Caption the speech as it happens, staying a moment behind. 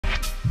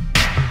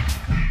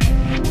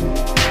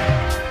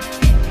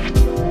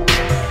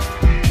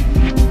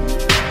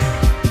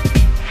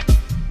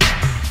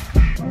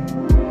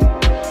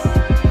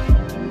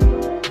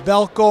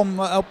welkom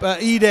op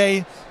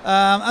E-Day.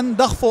 Een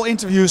dag vol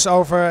interviews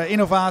over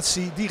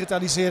innovatie,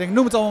 digitalisering,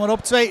 noem het allemaal maar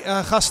op. Twee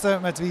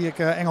gasten met wie ik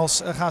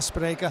Engels ga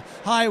spreken.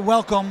 Hi,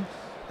 welcome.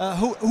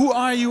 Who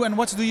are you and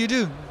what do you do?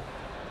 So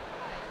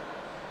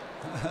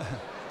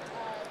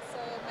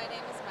my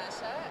name is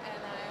Mascha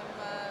and I'm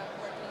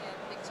working at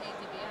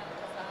BigchainDB. I'm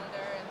a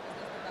co-founder and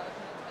business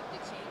development at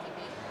BigchainDB.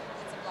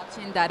 It's a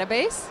blockchain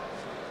database.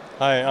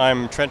 Hi,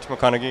 I'm Trent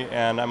Mascha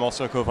and I'm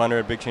also a co-founder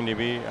at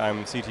BigchainDB.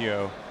 I'm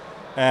CTO.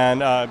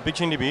 And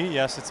BigchainDB,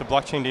 yes, it's a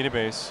blockchain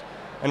database.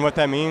 And what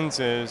that means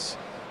is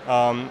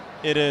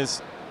it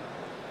is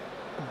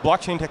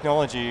blockchain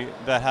technology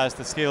that has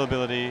the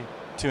scalability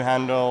to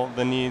handle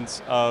the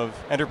needs of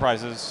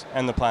enterprises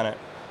and the planet.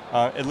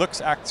 It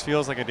looks, acts,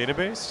 feels like a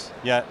database,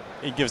 yet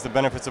it gives the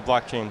benefits of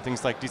blockchain,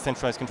 things like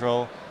decentralized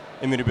control,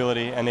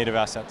 immutability, and native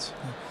assets.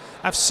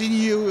 I've seen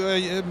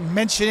you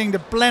mentioning the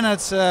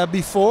planet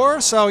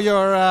before, so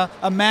you're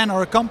a man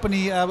or a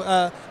company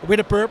with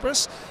a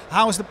purpose.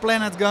 How is the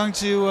planet going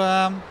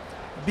to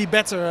be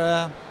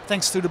better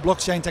thanks to the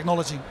blockchain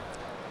technology?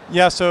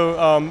 Yeah,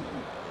 so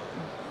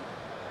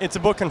it's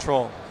about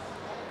control.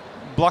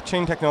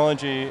 Blockchain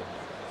technology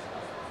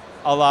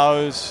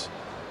allows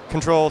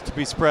control to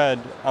be spread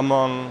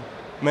among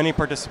many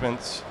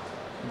participants,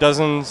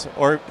 dozens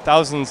or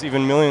thousands,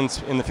 even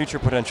millions in the future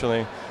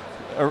potentially.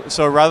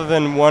 So rather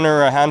than one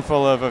or a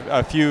handful of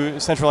a few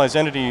centralized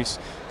entities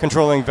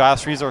controlling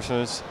vast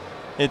resources,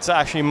 it's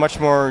actually much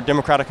more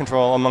democratic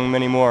control among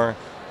many more.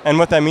 And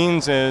what that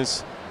means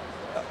is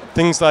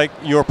things like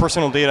your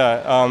personal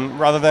data.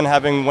 Rather than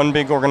having one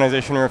big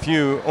organization or a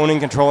few owning,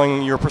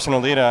 controlling your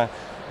personal data,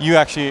 you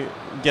actually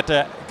get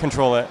to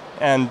control it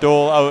and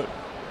dole out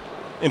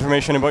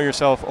information about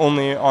yourself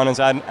only on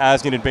an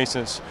as-needed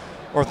basis.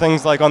 Or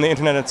things like on the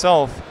internet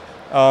itself,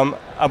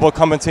 about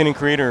compensating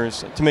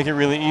creators to make it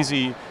really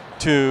easy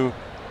to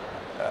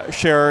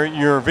share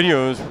your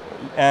videos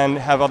and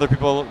have other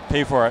people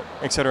pay for it,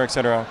 et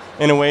cetera,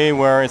 in a way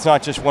where it's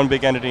not just one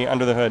big entity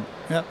under the hood.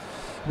 Yeah.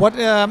 What?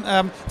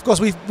 Of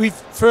course,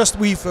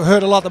 we've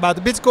heard a lot about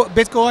the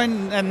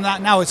Bitcoin, and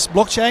now it's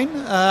blockchain.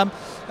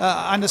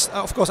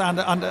 Of course, I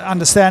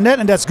understand that,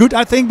 and that's good.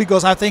 I think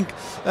because I think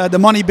the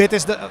money bit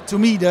is to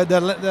me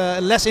the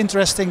less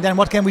interesting than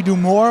what can we do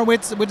more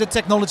with the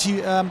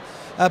technology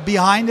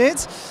behind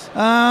it.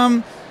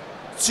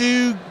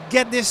 To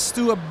get this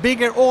to a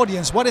bigger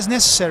audience, what is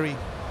necessary?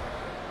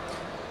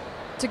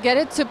 To get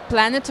it to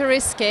planetary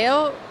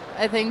scale,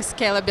 I think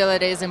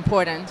scalability is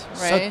important,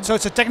 right? So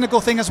it's a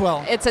technical thing as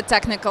well? It's a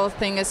technical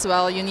thing as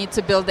well. You need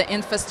to build the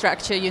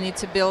infrastructure, you need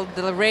to build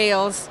the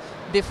rails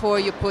before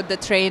you put the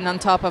train on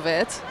top of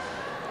it.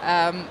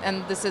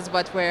 And this is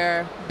what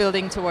we're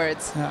building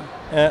towards.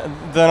 Yeah.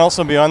 Then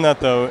also beyond that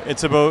though,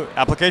 it's about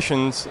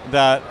applications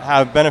that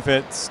have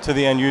benefits to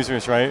the end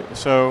users, right?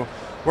 So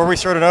where we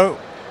started out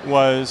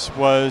was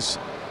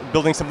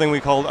building something we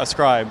called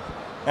Ascribe.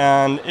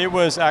 And it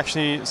was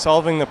actually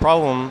solving the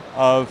problem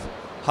of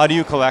how do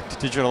you collect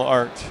digital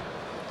art?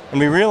 And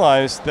we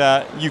realized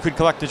that you could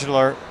collect digital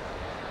art,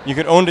 you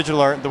could own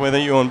digital art the way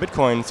that you own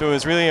Bitcoin. So it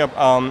was really a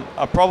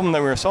problem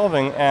that we were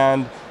solving,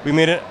 and we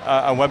made it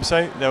a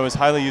website that was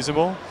highly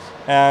usable,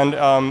 and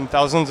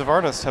thousands of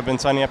artists have been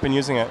signing up and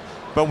using it.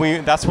 But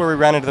that's where we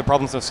ran into the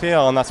problems of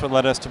scale, and that's what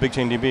led us to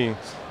BigchainDB.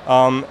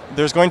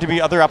 There's going to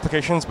be other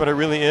applications, but it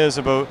really is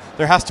about,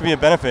 there has to be a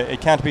benefit.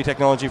 It can't be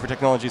technology for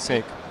technology's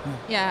sake.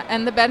 Yeah,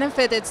 and the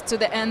benefit is to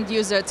the end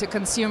user, to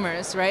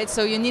consumers, right?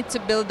 So you need to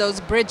build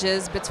those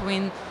bridges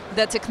between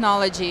the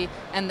technology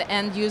and the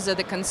end user,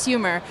 the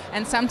consumer.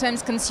 And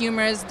sometimes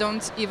consumers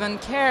don't even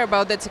care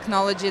about the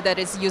technology that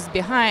is used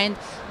behind,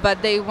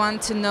 but they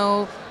want to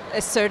know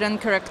a certain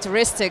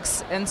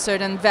characteristics and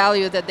certain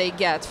value that they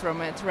get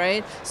from it,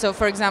 right? So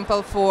for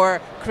example,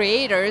 for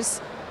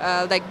creators,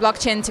 like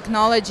blockchain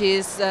technology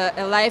is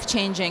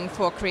life-changing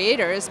for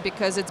creators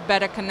because it's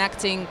better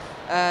connecting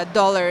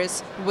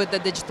dollars with the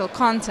digital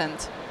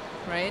content,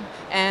 right?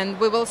 And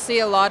we will see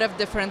a lot of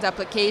different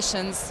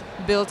applications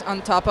built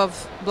on top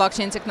of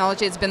blockchain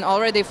technology. It's been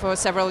already for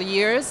several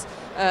years.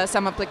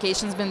 Some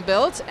applications been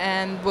built,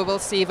 and we will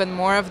see even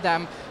more of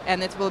them,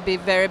 and it will be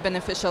very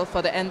beneficial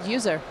for the end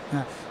user.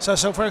 Yeah.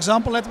 So for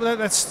example,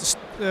 let's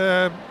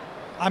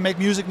I make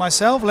music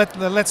myself.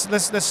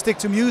 Let's stick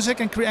to music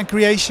and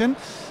creation.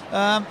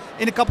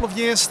 In a couple of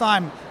years'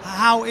 time,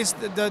 how is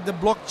the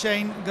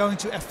blockchain going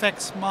to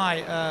affect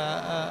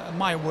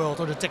my world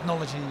or the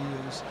technology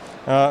you use?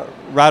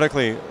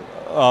 Radically,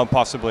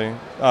 possibly.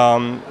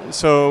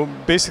 So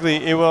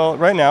basically, it will.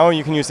 Right now,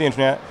 you can use the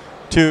internet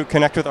to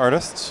connect with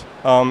artists.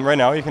 Right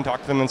now, you can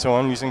talk to them and so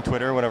on using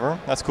Twitter or whatever.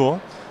 That's cool.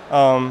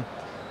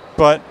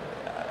 But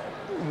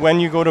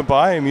when you go to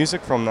buy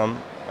music from them,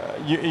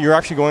 you're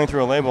actually going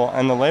through a label,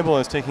 and the label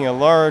is taking a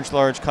large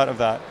cut of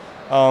that.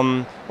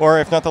 Or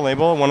if not the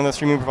label, one of the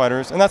streaming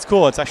providers, and that's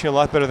cool. It's actually a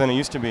lot better than it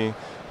used to be.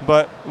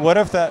 But what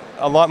if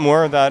a lot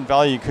more of that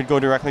value could go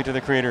directly to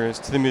the creators,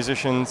 to the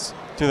musicians,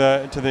 to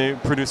the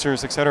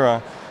producers,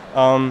 etc.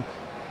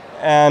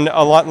 And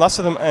a lot less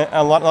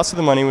of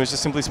the money was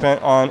just simply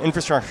spent on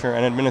infrastructure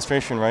and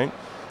administration, right?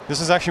 This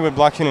is actually what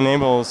blockchain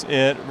enables.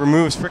 It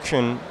removes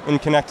friction in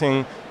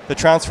connecting the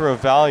transfer of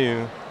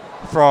value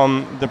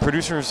from the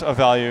producers of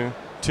value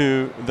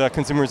to the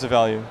consumers of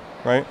value,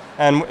 right?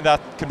 And that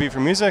could be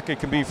for music, it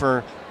could be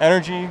for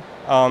energy,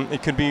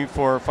 it could be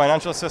for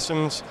financial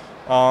systems,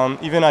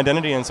 even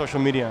identity and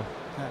social media.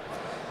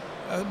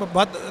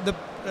 But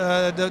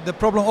the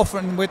problem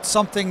often with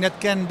something that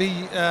can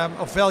be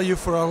of value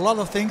for a lot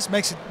of things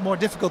makes it more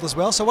difficult as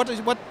well. So what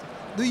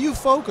do you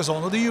focus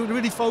on, or do you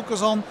really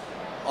focus on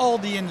all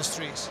the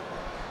industries?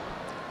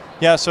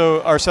 Yeah,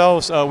 so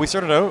ourselves, we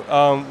started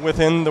out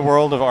within the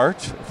world of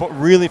art,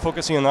 really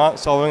focusing on that,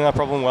 solving that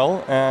problem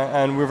well,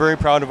 and we're very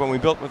proud of what we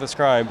built with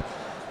Ascribe.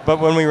 But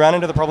when we ran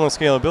into the problem of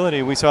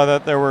scalability, we saw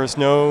that there was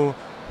no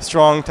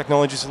strong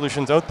technology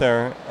solutions out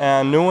there,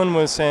 and no one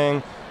was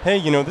saying, hey,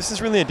 you know, this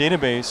is really a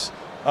database.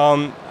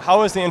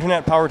 How is the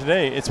internet powered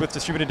today? It's with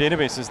distributed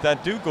databases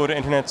that do go to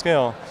internet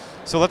scale.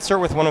 So let's start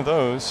with one of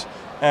those,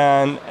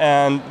 and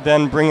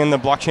then bring in the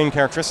blockchain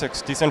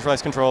characteristics,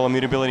 decentralized control,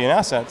 immutability, and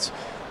assets.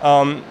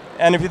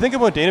 And if you think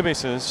about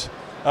databases,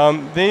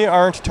 they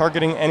aren't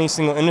targeting any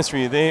single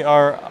industry. They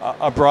are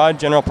a broad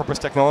general purpose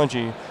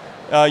technology.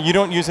 You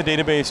don't use a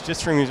database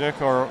just for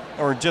music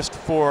or just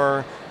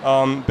for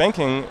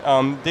banking.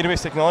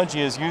 Database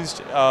technology is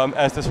used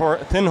as this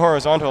thin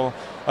horizontal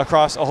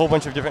across a whole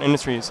bunch of different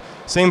industries.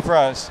 Same for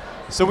us.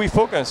 So we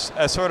focus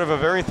as sort of a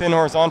very thin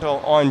horizontal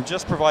on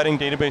just providing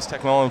database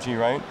technology,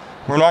 right?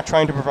 We're not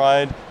trying to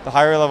provide the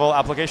higher level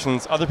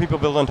applications. Other people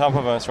build on top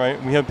of us,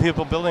 right? We have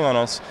people building on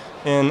us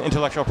in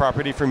intellectual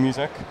property for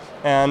music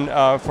and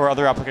for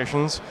other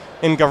applications,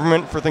 in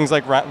government for things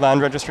like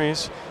land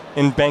registries,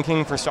 in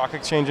banking for stock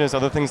exchanges,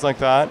 other things like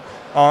that,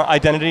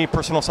 identity,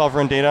 personal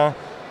sovereign data,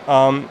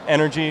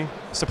 energy,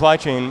 supply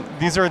chain.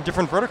 These are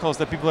different verticals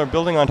that people are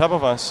building on top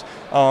of us,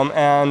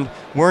 and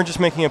we're just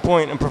making a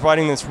point and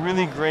providing this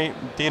really great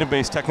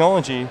database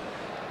technology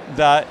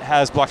that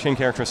has blockchain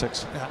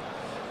characteristics. Yeah.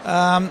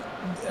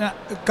 A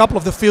couple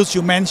of the fields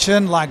you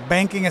mentioned, like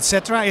banking,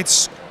 etc.,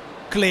 it's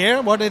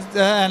clear what it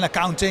and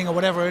accounting or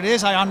whatever it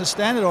is. I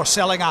understand it, or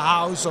selling a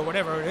house or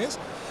whatever it is.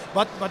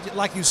 But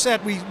like you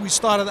said, we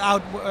started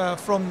out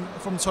from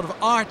sort of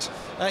art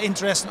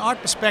interest and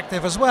art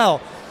perspective as well.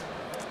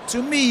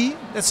 To me,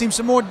 that seems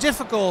a more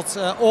difficult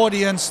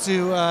audience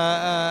to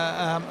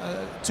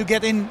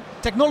get in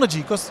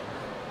technology, because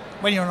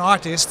when you're an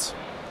artist,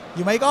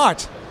 you make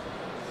art.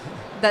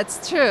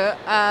 That's true.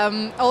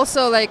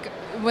 Also, like,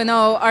 we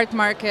know art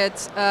market,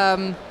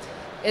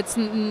 it's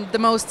the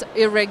most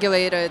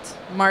irregulated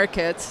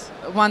market,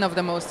 one of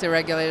the most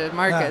irregulated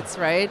markets,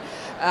 yeah. Right?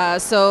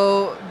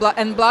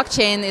 And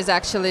blockchain is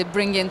actually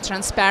bringing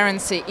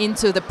transparency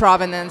into the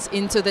provenance,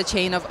 into the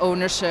chain of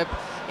ownership,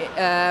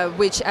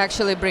 which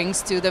actually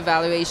brings to the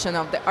valuation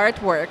of the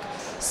artwork.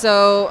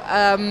 So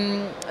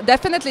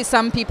definitely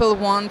some people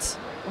want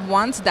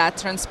that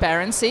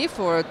transparency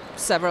for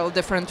several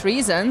different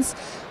reasons,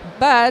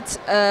 but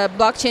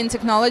blockchain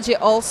technology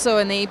also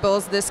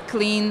enables this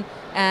clean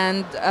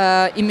and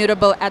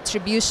immutable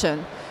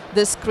attribution,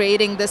 this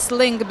creating this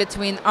link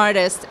between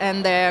artists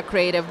and their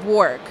creative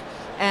work.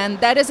 And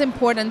that is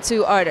important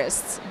to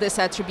artists, this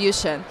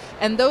attribution.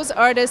 And those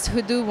artists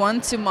who do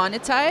want to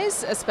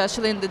monetize,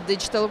 especially in the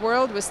digital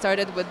world, we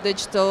started with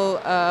digital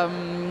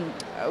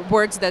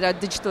works that are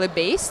digitally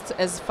based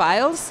as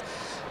files.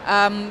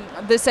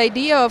 This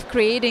idea of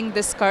creating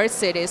the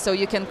scarcity, so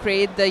you can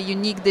create the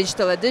unique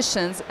digital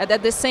editions, and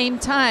at the same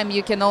time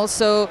you can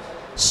also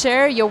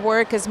share your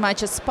work as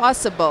much as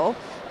possible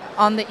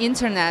on the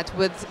internet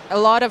with a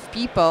lot of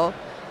people,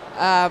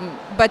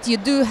 but you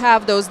do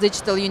have those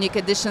digital unique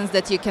editions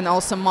that you can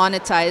also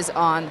monetize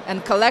on,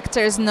 and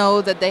collectors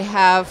know that they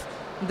have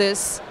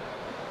this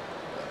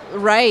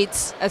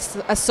rights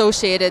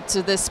associated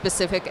to this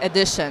specific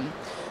edition.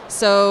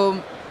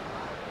 So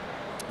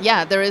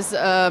yeah, there is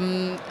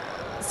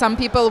some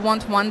people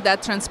want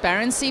that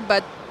transparency,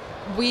 but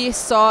we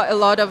saw a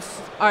lot of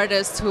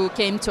artists who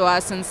came to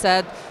us and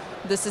said,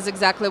 this is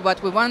exactly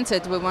what we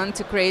wanted. We want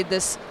to create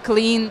this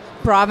clean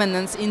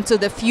provenance into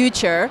the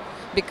future,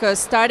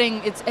 because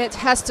it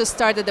has to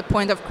start at the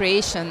point of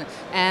creation.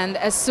 And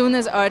as soon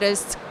as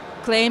artist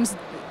claims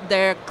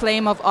their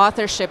claim of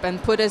authorship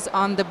and put it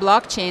on the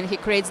blockchain, he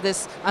creates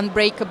this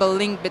unbreakable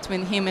link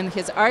between him and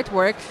his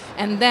artwork.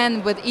 And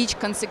then with each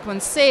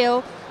consequent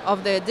sale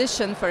of the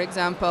edition, for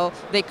example,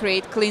 they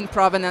create clean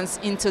provenance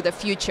into the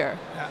future.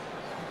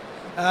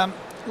 Yeah.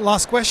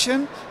 Last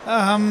question.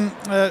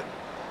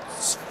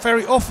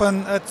 Very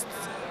often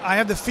I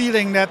have the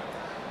feeling that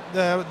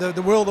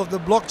the world of the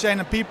blockchain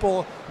and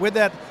people with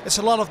that, it's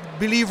a lot of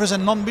believers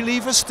and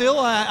non-believers still.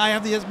 I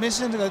have the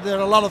admission that there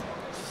are a lot of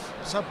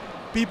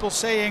people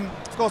saying,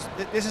 of course,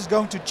 this is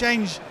going to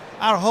change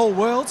our whole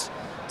world.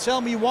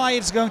 Tell me why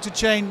it's going to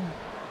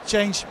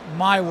change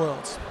my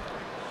world.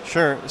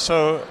 Sure.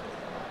 So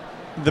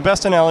the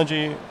best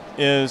analogy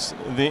is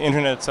the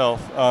internet itself.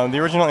 The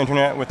original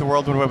internet with the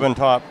World Wide Web on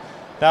top,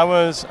 that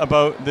was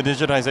about the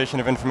digitization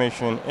of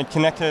information. It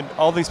connected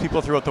all these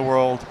people throughout the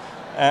world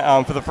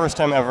for the first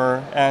time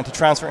ever, and to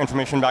transfer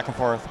information back and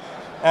forth.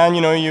 And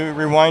you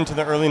rewind to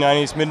the early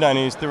 90s, mid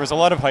 90s, there was a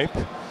lot of hype.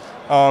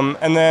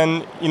 And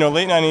then,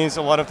 late 90s,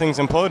 a lot of things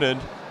imploded,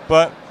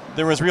 but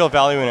there was real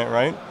value in it,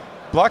 right?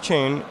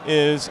 Blockchain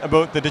is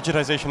about the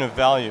digitization of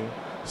value.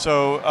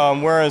 So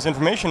whereas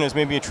information is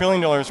maybe $1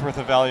 trillion worth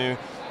of value,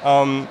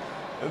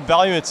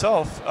 value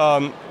itself,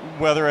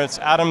 whether it's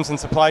atoms and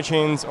supply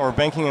chains or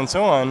banking and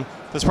so on,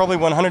 there's probably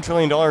 $100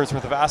 trillion worth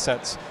of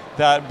assets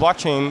that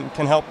blockchain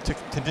can help to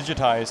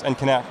digitize and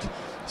connect.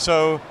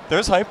 So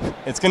there's hype,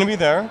 it's going to be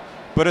there,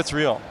 but it's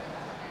real.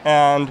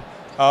 And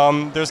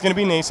there's going to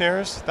be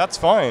naysayers, that's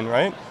fine,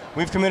 right?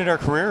 We've committed our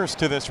careers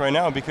to this right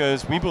now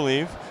because we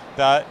believe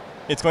that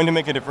it's going to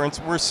make a difference.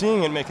 We're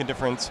seeing it make a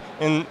difference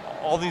in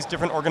all these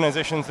different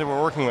organizations that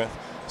we're working with.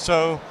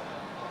 So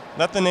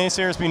let the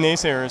naysayers be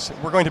naysayers.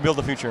 We're going to build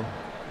the future.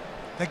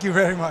 Thank you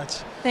very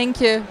much. Thank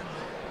you.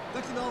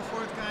 Dankjewel voor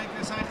het kijken.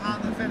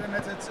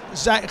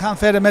 Zij gaan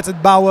verder met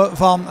het bouwen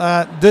van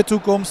de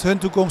toekomst, hun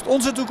toekomst,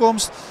 onze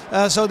toekomst.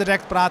 Zo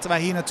direct praten wij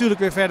hier natuurlijk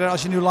weer verder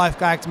als je nu live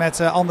kijkt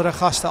met andere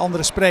gasten,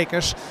 andere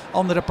sprekers,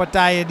 andere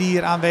partijen die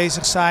hier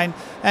aanwezig zijn.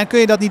 En kun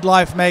je dat niet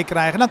live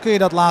meekrijgen, dan kun je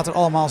dat later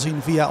allemaal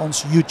zien via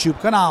ons YouTube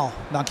kanaal.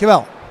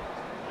 Dankjewel.